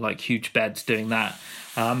along like huge beds doing that.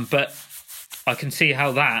 But I can see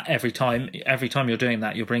how that every time you're doing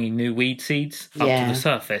that, you're bringing new weed seeds up to the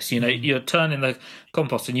surface. You're turning the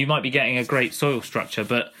compost, and you might be getting a great soil structure,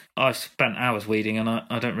 but I've spent hours weeding, and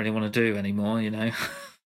I don't really want to do anymore,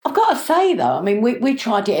 I've got to say, though, I mean, we've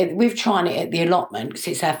tried it at the allotment because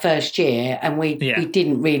it's our first year, and we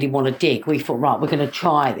didn't really want to dig. We thought, right, we're going to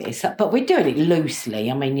try this, but we're doing it loosely.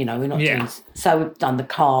 I mean, we're not doing... So we've done the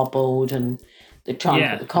cardboard and trying to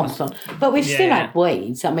put the compost on. But we've still had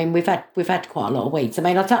weeds. I mean, we've had quite a lot of weeds. I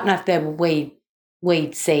mean, I don't know if there were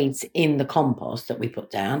weed seeds in the compost that we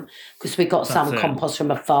put down, because we got some compost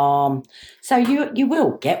from a farm. So you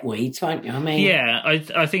will get weeds, won't you? I mean, yeah,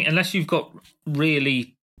 I think unless you've got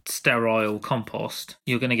really sterile compost,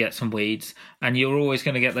 you're going to get some weeds, and you're always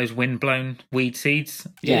going to get those windblown weed seeds.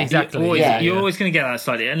 Yeah, exactly. You're always going to get that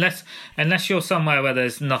slightly, unless you're somewhere where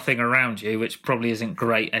there's nothing around you, which probably isn't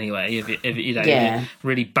great anyway. If you know, you're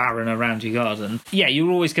really barren around your garden, you're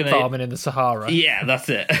always going to farming in the Sahara. Yeah, that's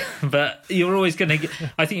it. But you're always going to.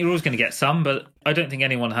 I think you're always going to get some, but I don't think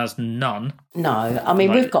anyone has none. No, I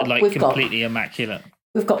mean we've got completely immaculate.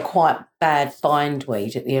 We've got quite bad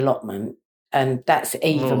bindweed at the allotment. And that's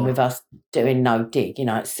even with us doing no dig, you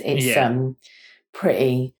know, it's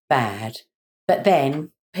pretty bad. But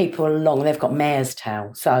then people along, they've got mare's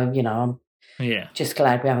tail. So, you know, I'm just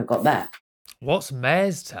glad we haven't got that. What's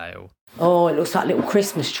mare's tail? Oh, it looks like little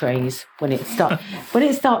Christmas trees when it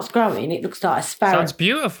starts growing. It looks like asparagus. Sounds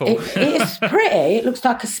beautiful. It's pretty. It looks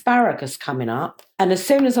like asparagus coming up. And as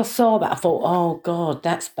soon as I saw that, I thought, oh God,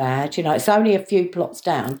 that's bad. You know, it's only a few plots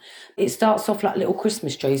down. It starts off like little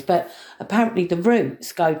Christmas trees, but apparently the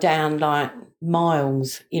roots go down like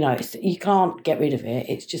miles. You know, you can't get rid of it.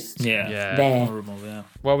 It's just there. Horrible, yeah.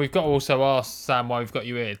 Well, we've got to also ask Sam why we've got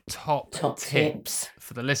you here. Top tips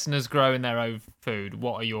for the listeners growing their own food.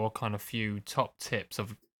 What are your kind of few top tips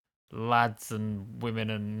of lads and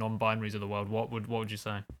women and non-binaries of the world? What would you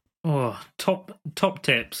say? Oh, top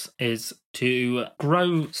tips is to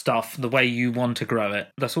grow stuff the way you want to grow it.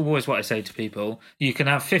 That's always what I say to people. You can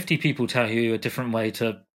have 50 people tell you a different way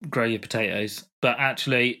to grow your potatoes, but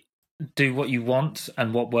actually do what you want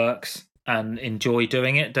and what works and enjoy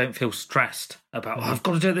doing it. Don't feel stressed about, I've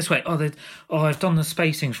got to do it this way. I've done the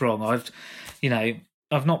spacings wrong.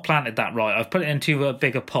 I've not planted that right. I've put it into a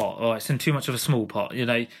bigger pot, or it's in too much of a small pot. You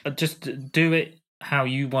know, just do it how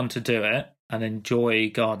you want to do it and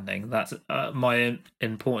enjoy gardening. That's my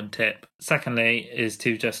important tip. Secondly is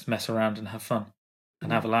to just mess around and have fun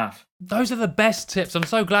and have a laugh. Those are the best tips. I'm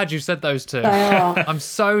so glad you said those two. They are. I'm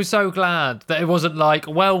so glad that it wasn't like,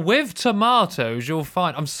 well, with tomatoes, you'll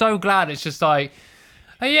find. I'm so glad it's just like,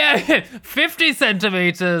 50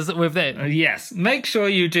 centimetres with it. Yes, make sure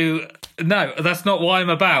you do. No, that's not what I'm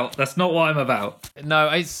about. No,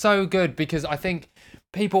 it's so good because I think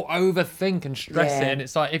people overthink and stress it, and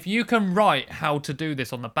it's like, if you can write how to do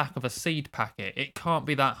this on the back of a seed packet, it can't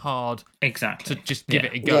be that hard exactly to just give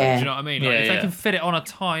it a go. Do you know what I mean? Like, if they can fit it on a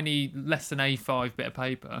tiny, less than A5 bit of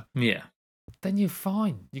paper, then you're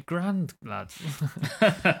fine. You're grand, lads.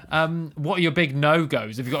 What are your big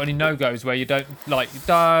no-goes? Have you got any no-goes where you don't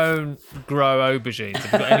grow aubergines?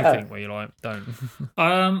 Have you got anything where you're like, don't?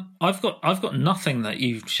 I've got nothing that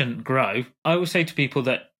you shouldn't grow. I always say to people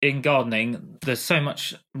that in gardening, there's so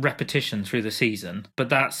much repetition through the season, but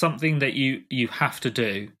that's something that you have to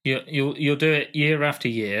do. You'll do it year after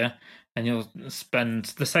year. And you'll spend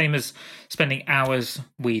the same as spending hours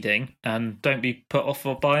weeding, and don't be put off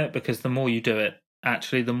by it, because the more you do it,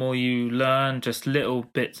 actually, the more you learn, just little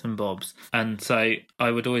bits and bobs. And so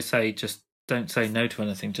I would always say, just don't say no to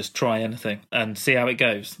anything. Just try anything and see how it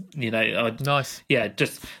goes. You know, nice. Yeah,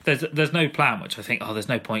 just there's no plan, which I think, there's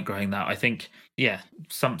no point growing that. I think,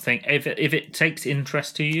 something, if it takes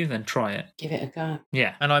interest to you, then try it. Give it a go.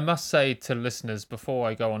 Yeah. And I must say to listeners, before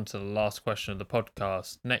I go on to the last question of the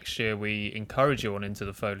podcast, next year we encourage you on Into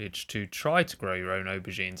the Foliage to try to grow your own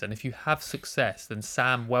aubergines. And if you have success, then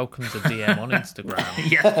Sam welcomes a DM on Instagram.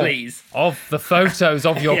 Yes, please. Of the photos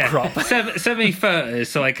of your crop. Send me photos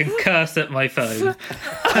so I can curse at my phone.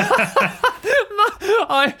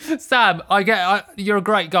 Sam, you're a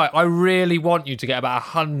great guy. I really want you to get about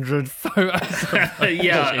 100 photos.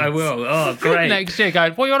 I will. Oh, great. Next year,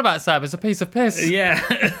 going, what are you on about, Sam? It's a piece of piss. Yeah.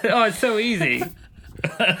 Oh, it's so easy.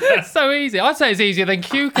 It's so easy. I'd say it's easier than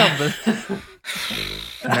cucumbers.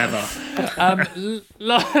 Never.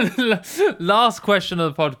 Last question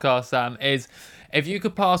of the podcast, Sam, is if you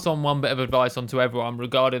could pass on one bit of advice onto everyone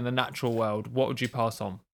regarding the natural world, what would you pass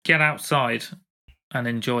on? Get outside and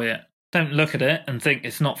enjoy it. Don't look at it and think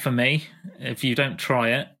it's not for me. If you don't try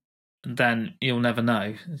it, then you'll never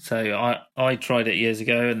know. So I tried it years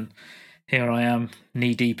ago, and here I am,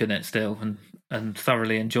 knee deep in it still, and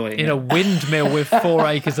thoroughly enjoying it. In a windmill with 4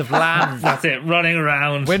 acres of land. That's it, running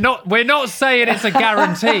around. We're not saying it's a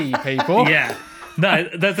guarantee, people. Yeah. No,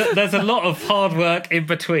 there's a lot of hard work in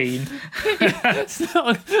between. It's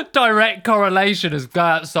not a direct correlation as go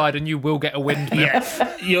outside and you will get a windmill.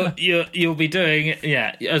 Yeah, you'll be doing it.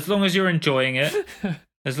 Yeah, as long as you're enjoying it.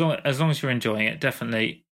 As long as you're enjoying it,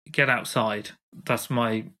 definitely get outside. That's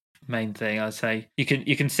my main thing. I'd say you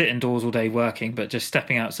can sit indoors all day working, but just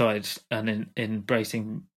stepping outside and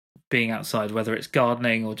embracing being outside, whether it's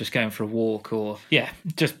gardening or just going for a walk or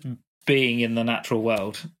just being in the natural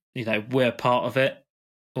world. You know, we're part of it,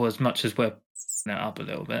 or as much as we're it up a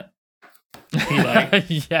little bit.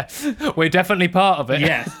 Yeah, we're definitely part of it.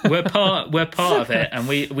 Yeah, we're part of it, and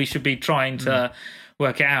we should be trying to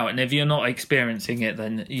work it out. And if you're not experiencing it,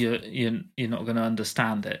 then you're not going to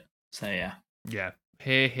understand it. So yeah,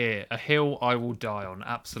 here, a hill I will die on.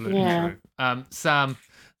 Absolutely true. Sam,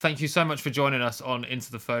 thank you so much for joining us on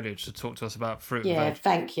Into the Foliage to talk to us about fruit and veg.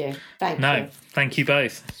 Thank you. Thank you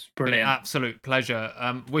both. It's brilliant. Absolute pleasure.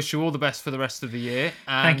 Wish you all the best for the rest of the year.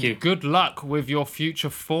 And thank you. Good luck with your future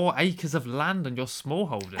 4 acres of land and your small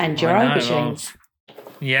holding. And your aubergines.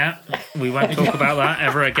 Yeah, we won't talk about that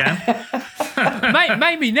ever again.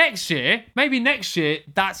 Maybe next year,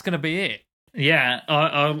 that's going to be it. Yeah,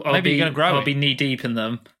 I'll be knee deep in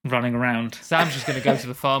them, running around. Sam's just going to go to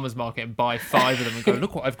the farmer's market and buy 5 of them and go,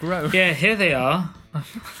 look what I've grown. Yeah, here they are.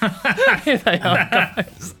 Here they are,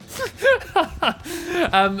 guys.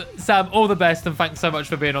 Sam, all the best, and thanks so much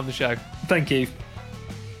for being on the show. Thank you.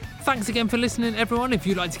 Thanks again for listening, everyone. If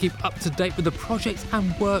you'd like to keep up to date with the projects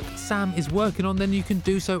and work Sam is working on, then you can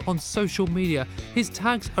do so on social media. His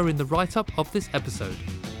tags are in the write-up of this episode.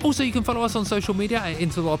 Also, you can follow us on social media at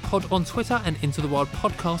Into the Wild Pod on Twitter and Into the Wild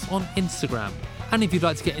Podcast on Instagram. And if you'd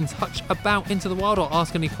like to get in touch about Into the Wild or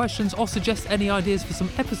ask any questions or suggest any ideas for some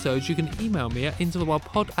episodes, you can email me at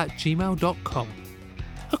intothewildpod@gmail.com.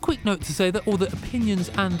 A quick note to say that all the opinions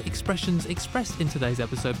and expressions expressed in today's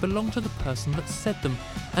episode belong to the person that said them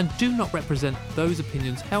and do not represent those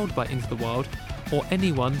opinions held by Into the Wild or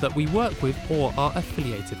anyone that we work with or are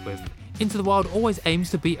affiliated with. Into the Wild always aims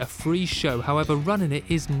to be a free show, however running it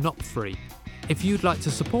is not free. If you'd like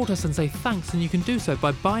to support us and say thanks, then you can do so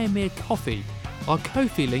by buying me a coffee. Our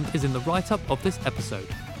Ko-fi link is in the write-up of this episode.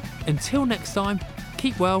 Until next time,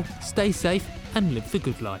 keep well, stay safe and live the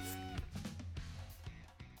good life.